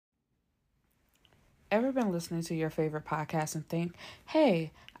Ever been listening to your favorite podcast and think,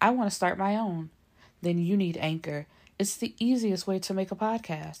 hey, I want to start my own? Then you need Anchor. It's the easiest way to make a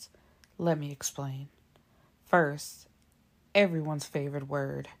podcast. Let me explain. First, everyone's favorite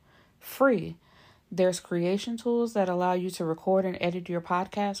word, free. There's creation tools that allow you to record and edit your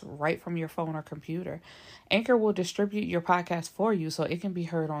podcast right from your phone or computer. Anchor will distribute your podcast for you so it can be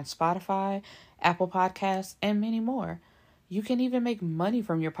heard on Spotify, Apple Podcasts, and many more. You can even make money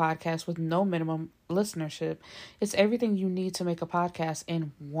from your podcast with no minimum listenership. It's everything you need to make a podcast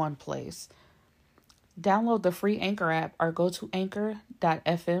in one place. Download the free Anchor app or go to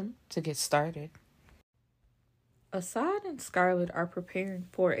anchor.fm to get started. Assad and Scarlett are preparing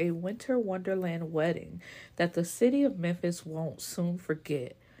for a winter wonderland wedding that the city of Memphis won't soon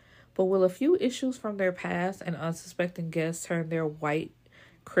forget. But will a few issues from their past and unsuspecting guests turn their white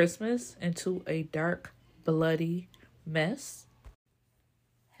Christmas into a dark, bloody mess?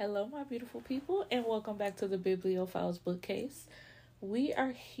 Hello, my beautiful people, and welcome back to the Bibliophiles bookcase. We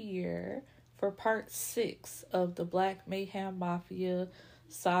are here for part 6 of the Black Mayhem Mafia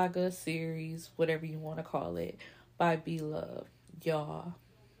saga series, whatever you want to call it, by B-Love. Y'all,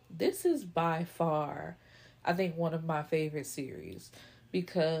 this is by far, I think, one of my favorite series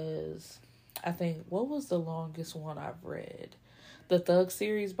because I think, what was the longest one I've read? The Thug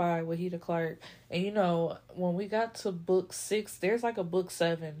series by Wahida Clark. And you know, when we got to book 6, there's like a book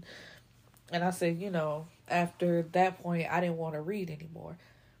 7. And I said, after that point, I didn't want to read anymore.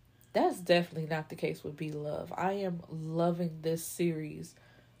 That's definitely not the case with B-Love. I am loving this series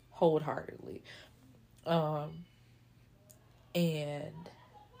wholeheartedly. And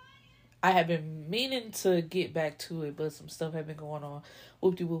I have been meaning to get back to it, but some stuff had been going on.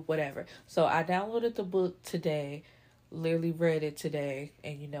 Whoop-de-whoop, whatever. So I downloaded the book today. Literally read it today,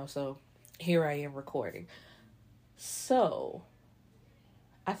 and so here I am recording. So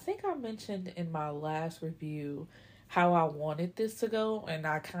I think I mentioned in my last review how I wanted this to go, and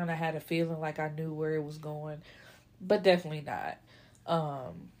I kind of had a feeling like I knew where it was going, but definitely not.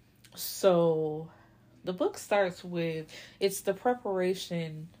 So the book starts with, it's the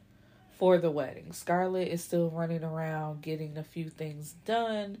preparation for the wedding. Scarlett is still running around getting a few things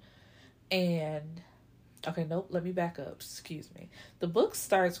done, and okay, nope, let me back up. Excuse me. The book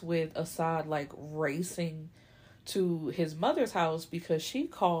starts with Assad racing to his mother's house because she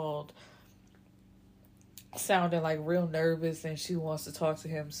called sounding real nervous and she wants to talk to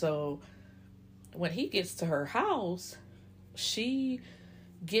him. So when he gets to her house, she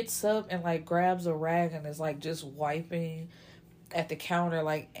gets up and grabs a rag and is just wiping at the counter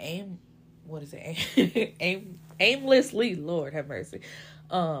aimlessly. Lord have mercy.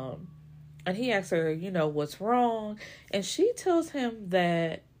 And he asks her, what's wrong? And she tells him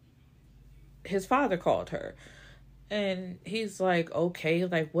that his father called her. And he's like, okay,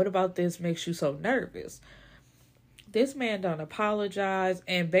 what about this makes you so nervous? This man don't apologize.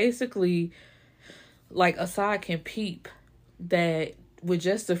 And basically, Assad can peep that with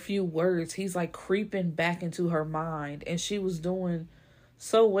just a few words, he's creeping back into her mind. And she was doing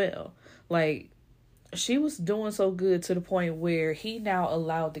so well. She was doing so good to the point where he now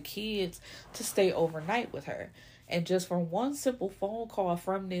allowed the kids to stay overnight with her. And just from one simple phone call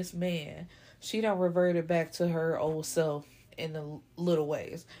from this man, she done reverted back to her old self in the little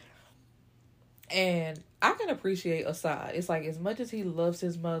ways. And I can appreciate Assad. It's as much as he loves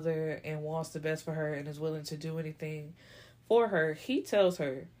his mother and wants the best for her and is willing to do anything for her, he tells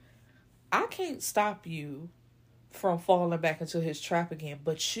her, I can't stop you from falling back into his trap again,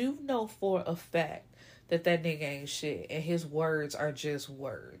 but you know for a fact that nigga ain't shit, and his words are just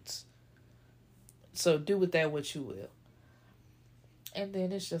words. So do with that what you will. And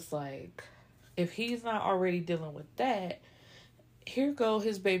then it's just if he's not already dealing with that, here go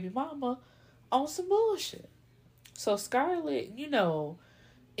his baby mama on some bullshit. So Scarlett,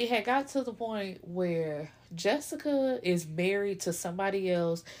 it had got to the point where Jessica is married to somebody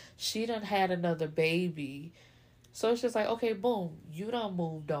else. She done had another baby. So it's just okay, boom, you done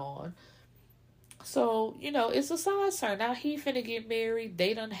moved on. So, it's Assad's turn. Now he finna get married.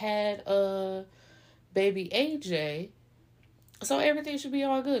 They done had a baby AJ. So everything should be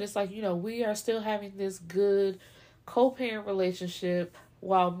all good. It's we are still having this good co-parent relationship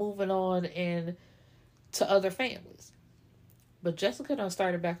while moving on to other families. But Jessica done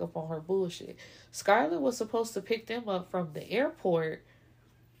started back up on her bullshit. Scarlett was supposed to pick them up from the airport.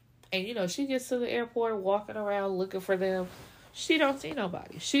 And, she gets to the airport walking around looking for them. She don't see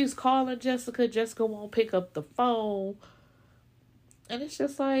nobody. She's calling Jessica. Jessica won't pick up the phone. And it's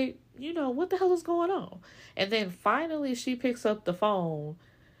just what the hell is going on? And then finally she picks up the phone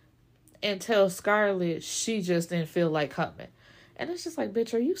and tells Scarlett she just didn't feel like coming. And it's just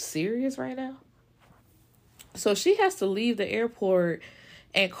bitch, are you serious right now? So she has to leave the airport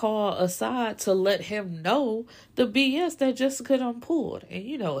and call Assad to let him know the BS that Jessica done pulled. And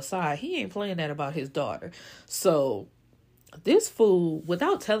you know, Assad, he ain't playing that about his daughter. So this fool,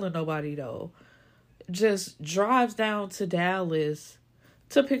 without telling nobody though, just drives down to Dallas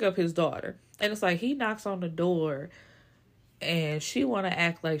to pick up his daughter. And it's like he knocks on the door and she wanna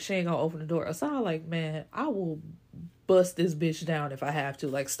act like she ain't gonna open the door. Assad like, man, I will bust this bitch down if I have to.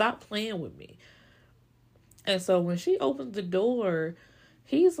 Like, stop playing with me. And so when she opens the door,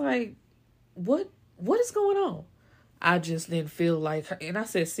 he's like, what is going on? I just didn't feel like her. And I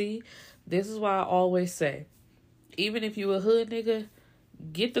said, see, this is why I always say, even if you a hood nigga,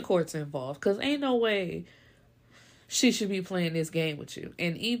 get the courts involved. Because ain't no way she should be playing this game with you.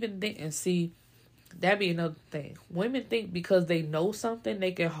 And even then, and see, that be another thing. Women think because they know something,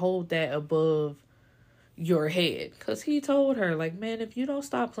 they can hold that above your head. Because he told her, like, man, if you don't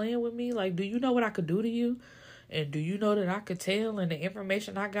stop playing with me, like, do you know what I could do to you? And do you know that I could tell, and the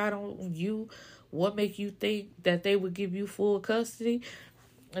information I got on you, what make you think that they would give you full custody?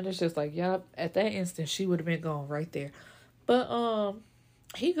 And it's just like, yup, at that instant, she would have been gone right there. But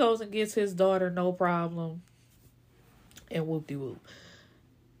he goes and gets his daughter, no problem, and whoop-de-whoop.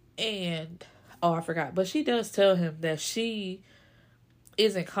 And, oh, I forgot, but she does tell him that she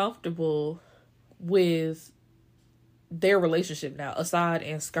isn't comfortable with their relationship now, Assad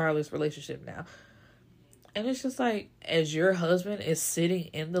and Scarlett's relationship now. And it's just like, as your husband is sitting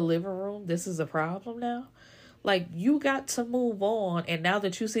in the living room, this is a problem now? Like, you got to move on. And now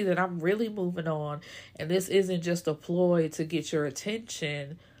that you see that I'm really moving on, and this isn't just a ploy to get your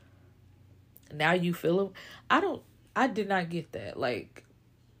attention, now you feel it. I did not get that. Like,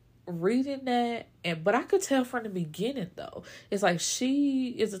 reading that, but I could tell from the beginning, though. It's like,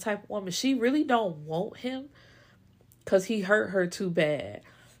 she is the type of woman, she really don't want him because he hurt her too bad.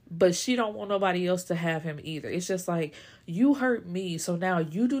 But she don't want nobody else to have him either. It's just like, you hurt me, so now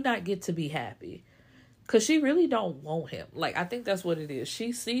you do not get to be happy. Because she really don't want him. Like, I think that's what it is.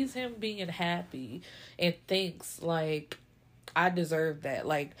 She sees him being happy and thinks, like, I deserve that.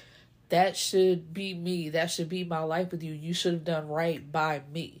 Like, that should be me. That should be my life with you. You should have done right by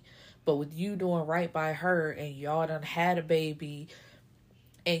me. But with you doing right by her and y'all done had a baby,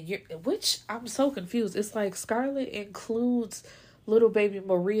 and which I'm so confused. It's like Scarlett includes little baby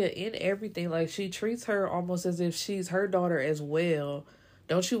Maria in everything. Like, she treats her almost as if she's her daughter as well.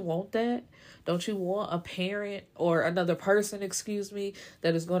 Don't you want that? Don't you want a parent or another person, excuse me,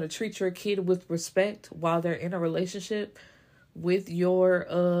 that is going to treat your kid with respect while they're in a relationship with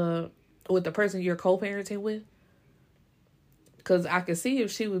with the person you're co-parenting with? Because I could see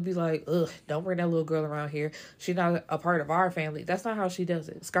if she would be like, ugh, don't bring that little girl around here. She's not a part of our family. That's not how she does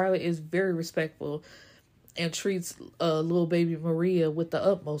it. Scarlett is very respectful and treats little baby Maria with the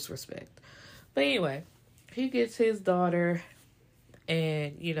utmost respect. But anyway, he gets his daughter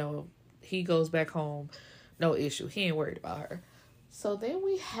and, you know, he goes back home. No issue. He ain't worried about her. So then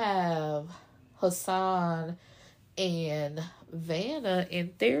we have Hassan and Vanna in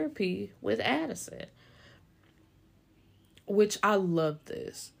therapy with Addison. Which I love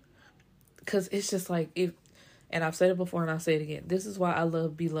this. Because it's just like, and I've said it before and I'll say it again. This is why I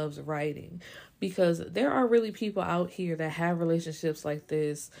love B Love's writing. Because there are really people out here that have relationships like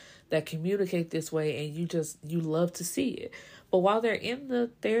this, that communicate this way, and you love to see it. But while they're in the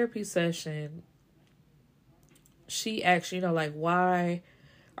therapy session, she asks, like, why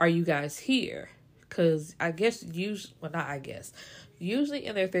are you guys here? Because usually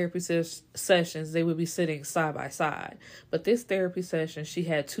in their therapy sessions, they would be sitting side by side. But this therapy session, she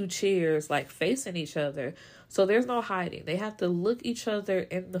had two chairs, like, facing each other. So there's no hiding. They have to look each other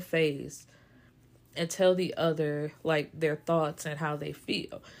in the face and tell the other, like, their thoughts and how they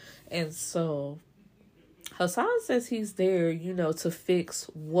feel. And so Hassan says he's there, to fix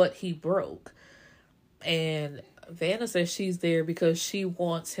what he broke. And Vanna says she's there because she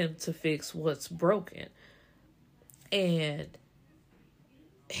wants him to fix what's broken. And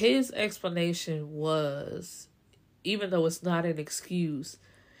his explanation was, even though it's not an excuse,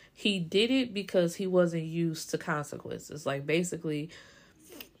 he did it because he wasn't used to consequences. Like, basically,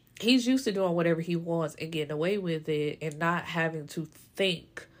 he's used to doing whatever he wants and getting away with it and not having to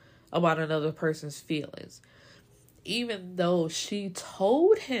think about another person's feelings. Even though she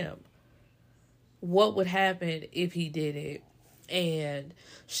told him what would happen if he did it. And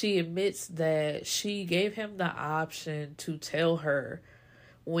she admits that she gave him the option to tell her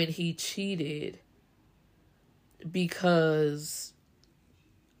when he cheated because,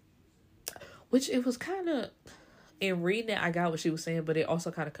 which it was kind of, in reading it, I got what she was saying, but it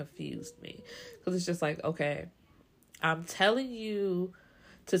also kind of confused me. Because it's just like, okay, I'm telling you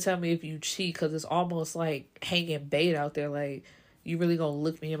to tell me if you cheat, because it's almost like hanging bait out there, like, you really gonna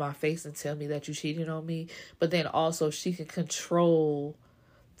look me in my face and tell me that you cheated on me? But then also she can control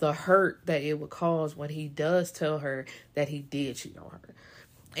the hurt that it would cause when he does tell her that he did cheat on her.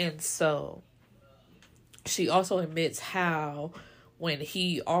 And so she also admits how when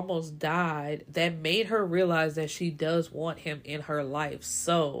he almost died, that made her realize that she does want him in her life.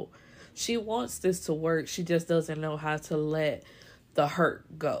 So she wants this to work. She just doesn't know how to let the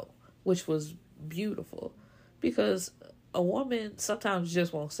hurt go, which was beautiful, because a woman sometimes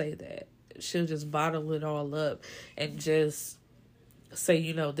just won't say that. She'll just bottle it all up and just say,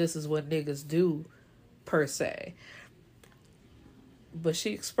 you know, this is what niggas do, per se. But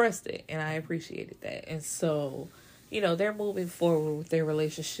she expressed it, and I appreciated that. And so, you know, they're moving forward with their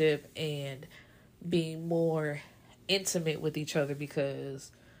relationship and being more intimate with each other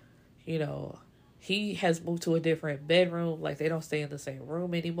because, you know, he has moved to a different bedroom. Like, they don't stay in the same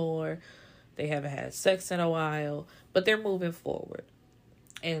room anymore. They haven't had sex in a while, but they're moving forward.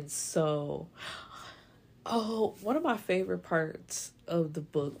 And so, one of my favorite parts of the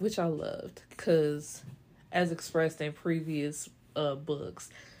book, which I loved, because as expressed in previous books,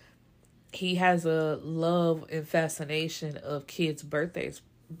 he has a love and fascination of kids' birthday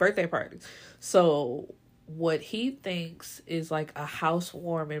parties. So what he thinks is like a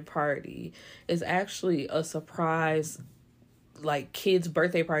housewarming party is actually a surprise, like, kids'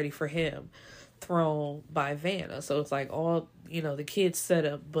 birthday party for him, thrown by Vanna. So it's like all, you know, the kids set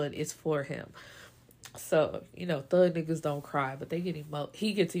up, but it's for him. So, you know, thug niggas don't cry, but they get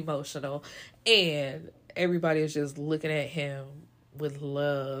he gets emotional, and everybody is just looking at him with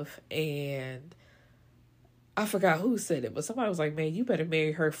love. And I forgot who said it, but somebody was like, man, you better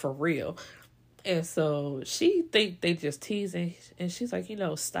marry her for real. And so she think they just teasing, and she's like, you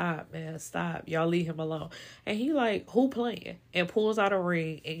know, stop, man, stop. Y'all leave him alone. And he like, who playing? And pulls out a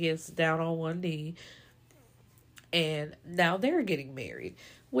ring and gets down on one knee. And now they're getting married,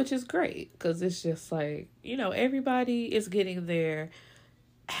 which is great, because it's just like, you know, everybody is getting there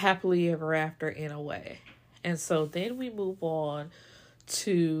happily ever after in a way. And so then we move on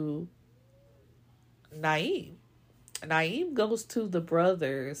to Naeem. Naeem goes to the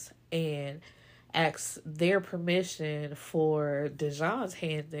brothers and asks their permission for Dejan's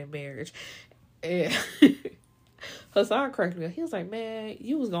hand in marriage. And Hassan cracked me up. He was like, man,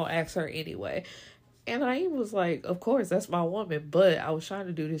 you was going to ask her anyway. And I was like, of course, that's my woman, but I was trying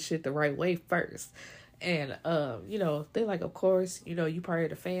to do this shit the right way first. And, you know, they like, of course, you know, you part of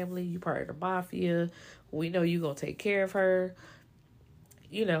the family, you part of the Mafia. We know you going to take care of her.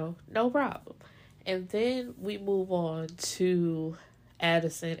 You know, no problem. And then we move on to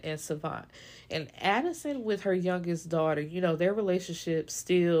Addison and Savant. And Addison with her youngest daughter, you know, their relationship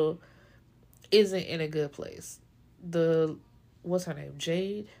still isn't in a good place. What's her name?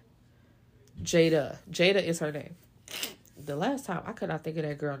 Jada is her name. The last time, I could not think of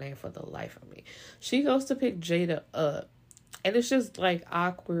that girl name for the life of me. She goes to pick Jada up, and it's just like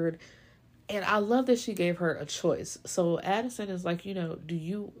awkward. And I love that she gave her a choice. So Addison is like, you know, do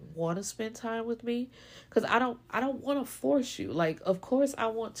you want to spend time with me? Because I don't want to force you. Like, of course I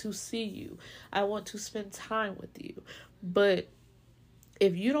want to see you. I want to spend time with you. But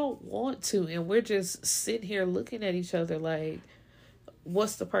if you don't want to, and we're just sitting here looking at each other like,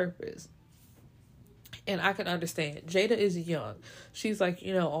 what's the purpose? And I can understand. Jada is young. She's like,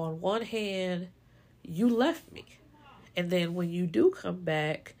 you know, on one hand, you left me. And then when you do come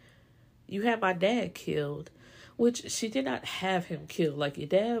back, you had my dad killed, which she did not have him killed. Like, your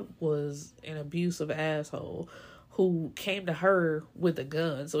dad was an abusive asshole who came to her with a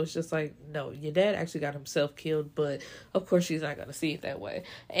gun. So it's just like, no, your dad actually got himself killed, but of course she's not going to see it that way.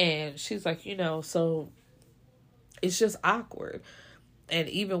 And she's like, you know, so it's just awkward. And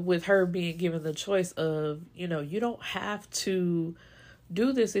even with her being given the choice of, you know, you don't have to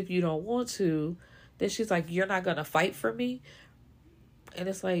do this if you don't want to, then she's like, you're not going to fight for me? And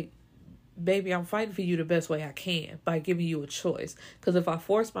it's like, baby, I'm fighting for you the best way I can by giving you a choice. Because if I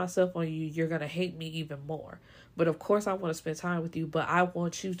force myself on you, you're going to hate me even more. But of course I want to spend time with you, but I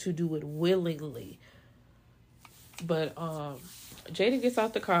want you to do it willingly. But Jada gets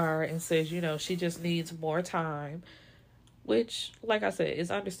out the car and says, you know, she just needs more time. Which, like I said, is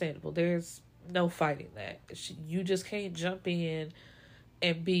understandable. There's no fighting that. You just can't jump in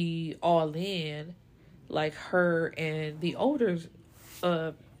and be all in like her and the older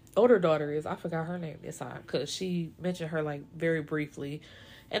daughter is. I forgot her name this time because she mentioned her like very briefly,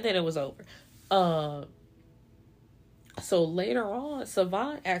 and then it was over. So later on,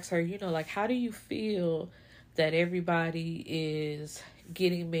 Savant asks her, you know, like, how do you feel that everybody is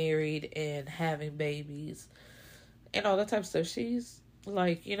getting married and having babies and all that type of stuff? She's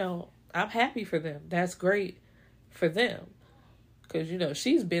Like, I'm happy for them. That's great for them. Because,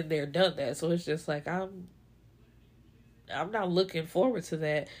 she's been there, done that. So it's just like, I'm not looking forward to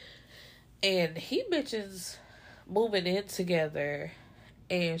that. And he mentions moving in together.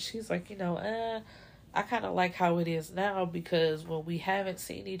 And she's like, I kind of like how it is now because when we haven't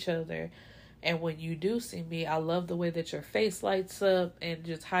seen each other and when you do see me, I love the way that your face lights up and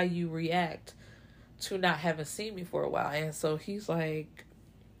just how you react to not having seen me for a while. And so he's like,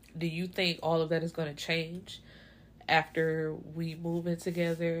 do you think all of that is going to change after we move in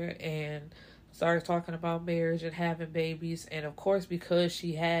together and start talking about marriage and having babies? And of course, because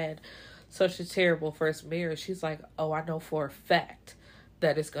she had such a terrible first marriage, she's like, oh, I know for a fact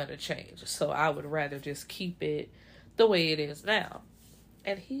that it's going to change. So I would rather just keep it the way it is now.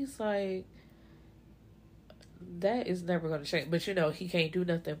 And he's like, that is never going to change. But he can't do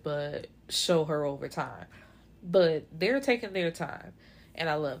nothing but show her over time. But they're taking their time. And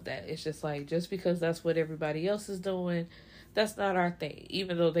I love that. It's just like, just because that's what everybody else is doing, that's not our thing.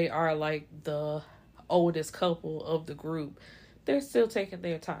 Even though they are like the oldest couple of the group, they're still taking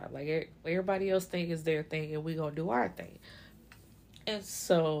their time. Like, everybody else thing is their thing, and we gonna do our thing. And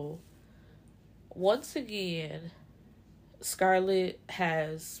so, once again, Scarlett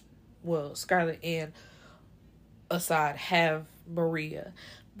and Assad have Maria.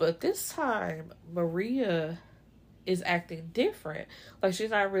 But this time, Maria is acting different. Like,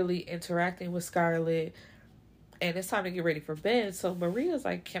 she's not really interacting with Scarlett. And it's time to get ready for bed. So Maria's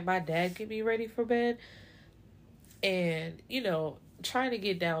like, can my dad get me ready for bed? And, trying to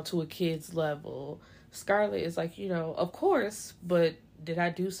get down to a kid's level. Scarlett is like, of course, but did I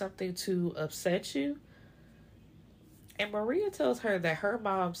do something to upset you? And Maria tells her that her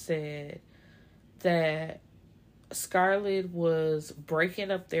mom said that Scarlett was breaking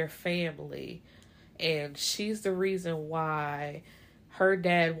up their family, and she's the reason why her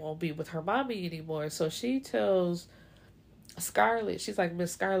dad won't be with her mommy anymore. So she tells Scarlett, she's like,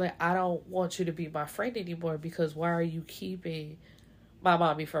 Miss Scarlett, I don't want you to be my friend anymore because why are you keeping my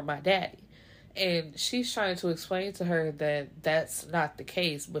mommy from my daddy? And she's trying to explain to her that that's not the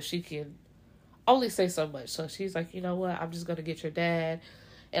case, but she can only say so much. So she's like, you know what, I'm just going to get your dad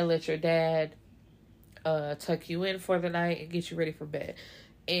and let your dad tuck you in for the night and get you ready for bed.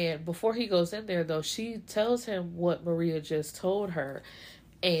 And before he goes in there, though, she tells him what Maria just told her.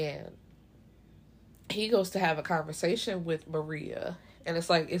 And he goes to have a conversation with Maria. And it's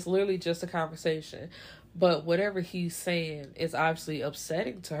like, it's literally just a conversation. But whatever he's saying is obviously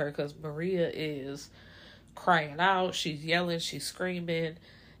upsetting to her because Maria is crying out. She's yelling. She's screaming.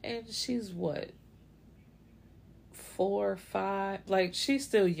 And she's what? 4, 5? Like, she's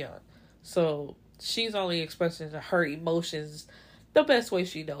still young. So she's only expressing her emotions the best way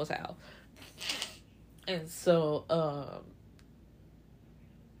she knows how. And so,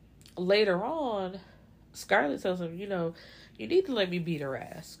 later on, Scarlett tells him, you need to let me beat her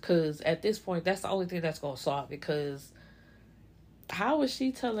ass. Because at this point, that's the only thing that's going to solve it. Because how is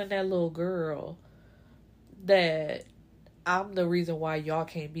she telling that little girl that I'm the reason why y'all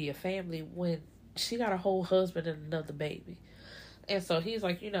can't be a family when she got a whole husband and another baby? And so he's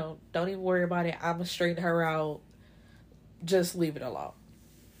like, don't even worry about it. I'm going to straighten her out. Just leave it alone.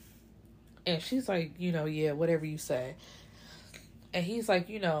 And she's like, yeah, whatever you say. And he's like,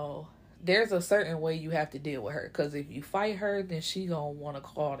 there's a certain way you have to deal with her. Because if you fight her, then she going to want to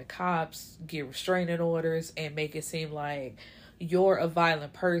call the cops, get restraining orders, and make it seem like you're a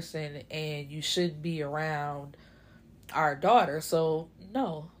violent person and you shouldn't be around our daughter. So,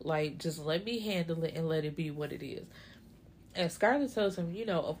 no, just let me handle it and let it be what it is. And Scarlett tells him,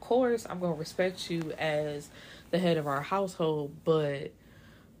 of course, I'm going to respect you as the head of our household, but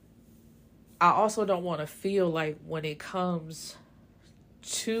I also don't want to feel like when it comes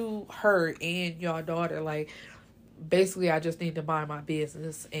to her and your daughter, basically I just need to mind my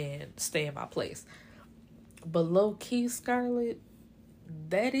business and stay in my place. But low key, Scarlett,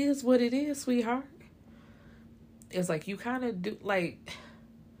 that is what it is, sweetheart. It's like you kind of do,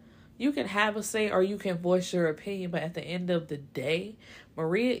 you can have a say or you can voice your opinion, but at the end of the day,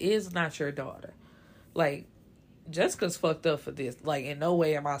 Maria is not your daughter. Jessica's fucked up for this. In no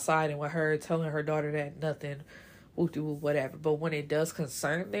way am I siding with her, telling her daughter that nothing, whatever. But when it does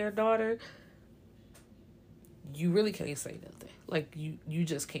concern their daughter, you really can't say nothing. You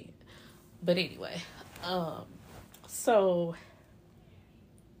just can't. But anyway, so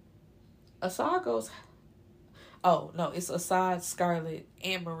Assad goes, oh, no, it's Assad, Scarlett,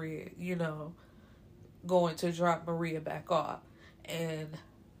 and Maria, going to drop Maria back off. And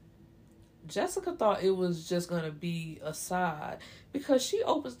Jessica thought it was just going to be Assad because she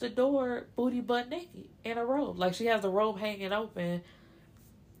opens the door booty butt naked in a robe. She has the robe hanging open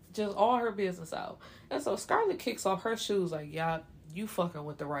Just all her business out. And so Scarlett kicks off her shoes like, yeah, you fucking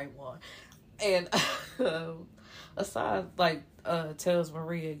with the right one. And Asad tells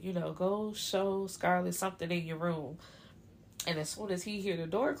Maria, go show Scarlett something in your room. And as soon as he hear the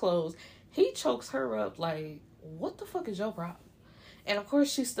door close, he chokes her up like, what the fuck is your problem? And of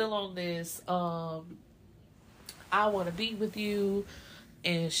course she's still on this, I want to be with you,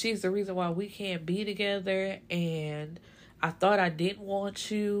 and she's the reason why we can't be together, and I thought I didn't want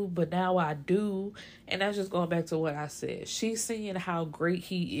you, but now I do. And that's just going back to what I said. She's seeing how great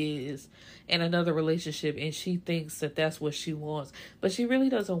he is in another relationship, and she thinks that that's what she wants, but she really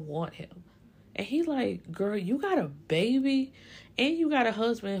doesn't want him. And he like, girl, you got a baby and you got a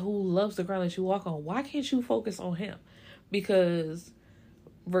husband who loves the ground that you walk on. Why can't you focus on him? Because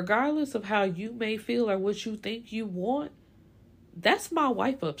regardless of how you may feel or what you think you want, that's my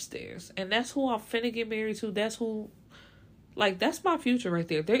wife upstairs. And that's who I'm finna get married to. That's who, that's my future right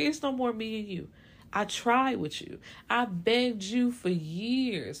there. There is no more me and you. I tried with you. I begged you for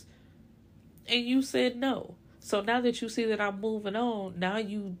years. And you said no. So now that you see that I'm moving on, now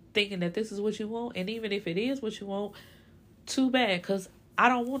you thinking that this is what you want. And even if it is what you want, too bad, because I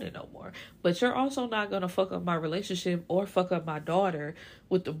don't want it no more. But you're also not going to fuck up my relationship or fuck up my daughter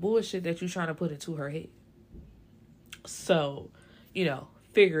with the bullshit that you're trying to put into her head. So,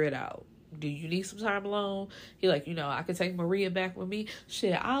 figure it out. Do you need some time alone? He like, I can take Maria back with me.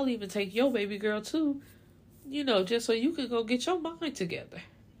 Shit, I'll even take your baby girl too. Just so you can go get your mind together.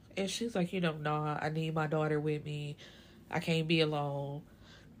 And she's like, nah, I need my daughter with me. I can't be alone.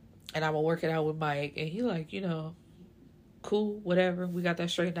 And I'm going to work it out with Mike. And he like, cool, whatever. We got that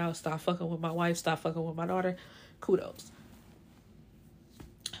straightened out. Stop fucking with my wife. Stop fucking with my daughter. Kudos.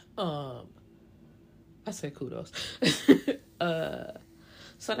 I said kudos.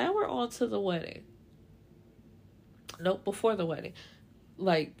 So now we're on to the wedding. Nope, before the wedding.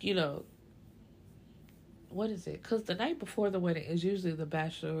 What is it? Because the night before the wedding is usually the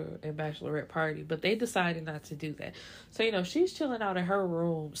bachelor and bachelorette party, but they decided not to do that. So, she's chilling out in her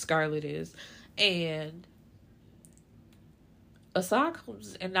room, Scarlett is, and Asad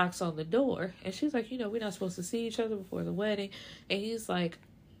comes and knocks on the door, and she's like, we're not supposed to see each other before the wedding, and he's like,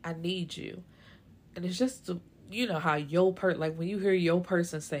 I need you. And it's just, how when you hear your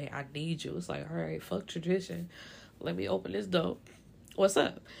person say, I need you, it's like, all right, fuck tradition. Let me open this door. What's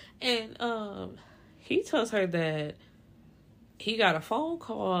up? And, he tells her that he got a phone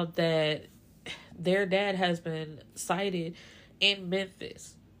call that their dad has been sighted in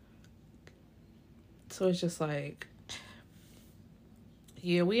Memphis. So it's just like,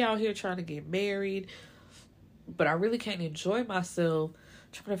 yeah, we out here trying to get married, but I really can't enjoy myself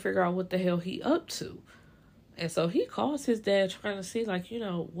trying to figure out what the hell he up to. And so he calls his dad trying to see,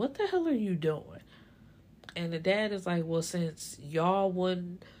 what the hell are you doing? And the dad is like, well, since y'all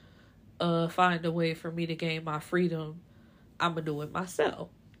wouldn't find a way for me to gain my freedom, I'm gonna do it myself.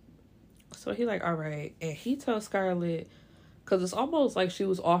 So he like, all right. And he tells Scarlett, because it's almost like she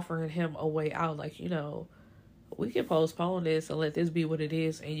was offering him a way out, we can postpone this and let this be what it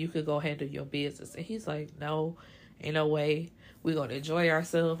is, and you could go handle your business. And he's like, no, ain't no way. We're gonna enjoy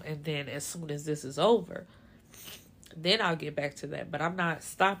ourselves, and then as soon as this is over, then I'll get back to that. But I'm not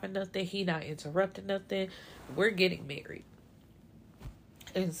stopping nothing. He not interrupting nothing. We're getting married.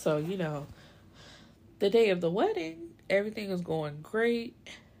 And so, the day of the wedding, everything is going great.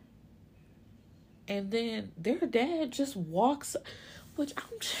 And then their dad just walks,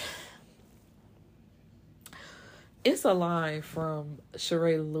 it's a line from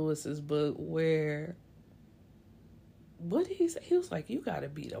Sheree Lewis's book where, what did he say? He was like, you gotta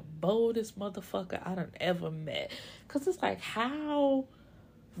be the boldest motherfucker I done ever met. Because it's like, how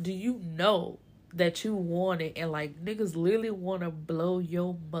do you know that you want it, and niggas literally want to blow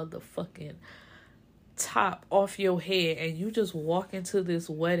your motherfucking top off your head, and you just walk into this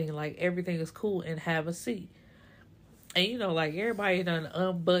wedding like everything is cool and have a seat. And everybody done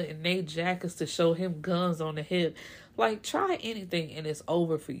unbutton their jackets to show him guns on the hip. Try anything and it's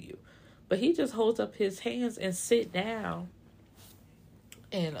over for you. But he just holds up his hands and sit down.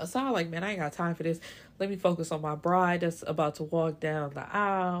 And Asad man, I ain't got time for this. Let me focus on my bride that's about to walk down the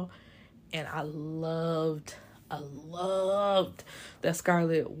aisle. And I loved that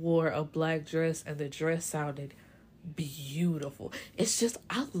Scarlett wore a black dress, and the dress sounded beautiful. It's just,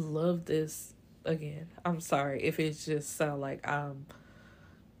 I love this. Again, I'm sorry if it just sound like I'm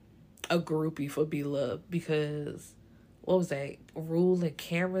a groupie for Beloved, because what was that? Rule and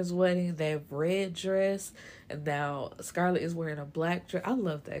Cameron's wedding, that red dress, and now Scarlett is wearing a black dress. I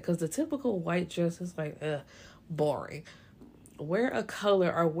love that, because the typical white dress is boring. Wear a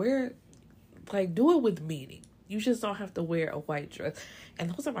color, or wear, do it with meaning. You just don't have to wear a white dress. And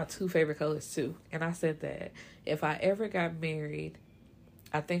those are my two favorite colors too. And I said that if I ever got married,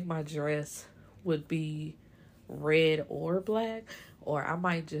 I think my dress would be red or black, or I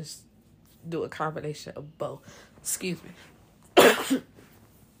might just do a combination of both. Excuse me.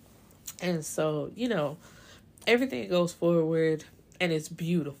 And so, everything goes forward and it's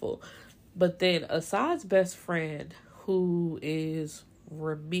beautiful. But then Assad's best friend, who is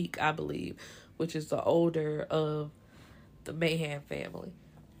Ramik, I believe, which is the older of the Mayhem family,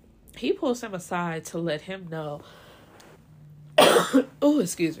 he pulls him aside to let him know oh,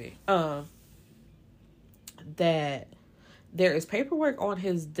 excuse me, that there is paperwork on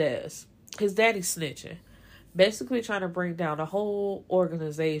his desk. His daddy's snitching, basically trying to bring down the whole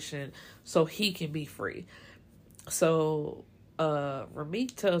organization so he can be free. So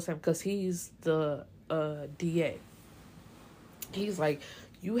Ramik tells him, because he's the DA, he's like,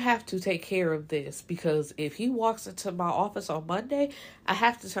 you have to take care of this, because if he walks into my office on Monday, I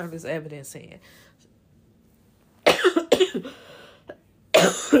have to turn this evidence in.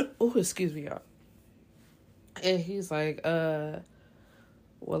 Oh, excuse me, y'all. And he's like, well,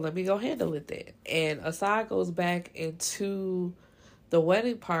 let me go handle it then. And Assad goes back into the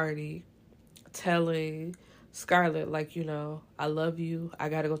wedding party telling Scarlett, like, I love you. I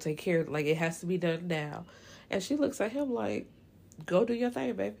gotta go take care of it. Like, it has to be done now. And she looks at him like, go do your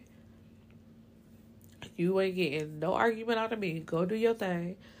thing, baby. You ain't getting no argument out of me. Go do your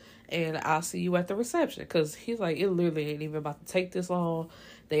thing. And I'll see you at the reception. Because he's like, it literally ain't even about to take this long.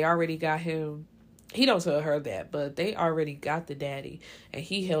 They already got him. He don't tell her that, but they already got the daddy. And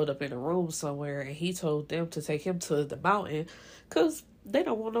he held up in a room somewhere. And he told them to take him to the mountain. Because they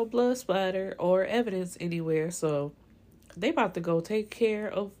don't want no blood splatter or evidence anywhere. So they about to go take care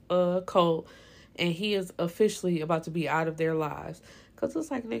of Colt. And he is officially about to be out of their lives. Because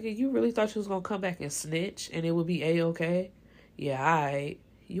it's like, nigga, you really thought you was going to come back and snitch and it would be A-okay? Yeah, alright.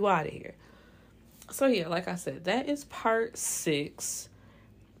 You out of here. So yeah, like I said, that is part 6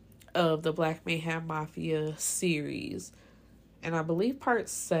 of the Black Mayhem Mafia series. And I believe part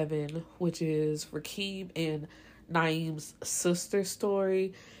 7, which is Rakeem and Naeem's sister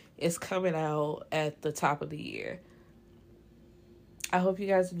story, is coming out at the top of the year. I hope you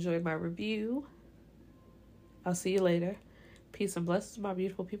guys enjoyed my review. I'll see you later. Peace and blessings, my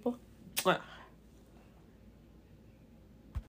beautiful people. Mwah.